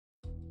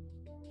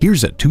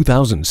Here's a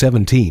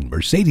 2017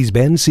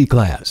 Mercedes-Benz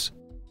C-Class.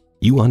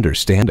 You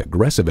understand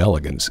aggressive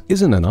elegance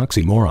isn't an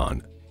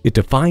oxymoron. It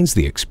defines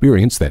the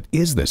experience that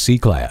is the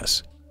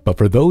C-Class. But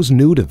for those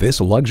new to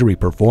this luxury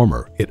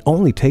performer, it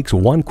only takes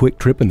one quick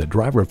trip in the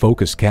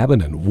driver-focused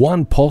cabin and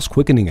one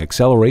pulse-quickening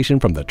acceleration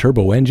from the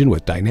turbo engine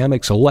with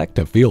dynamic select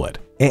to feel it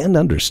and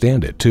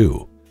understand it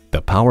too.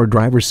 The power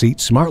driver's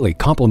seat smartly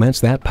complements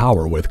that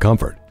power with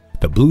comfort.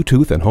 The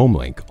Bluetooth and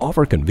HomeLink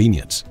offer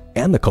convenience,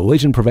 and the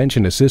Collision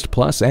Prevention Assist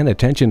Plus and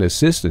Attention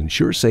Assist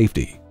ensure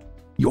safety.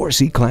 Your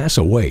C-Class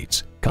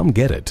awaits. Come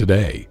get it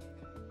today.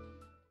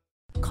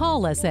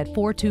 Call us at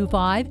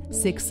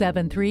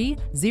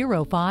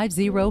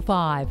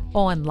 425-673-0505,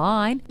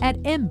 online at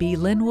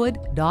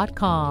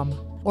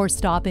mblynnwood.com, or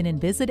stop in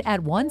and visit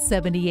at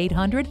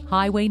 17800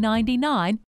 Highway 99,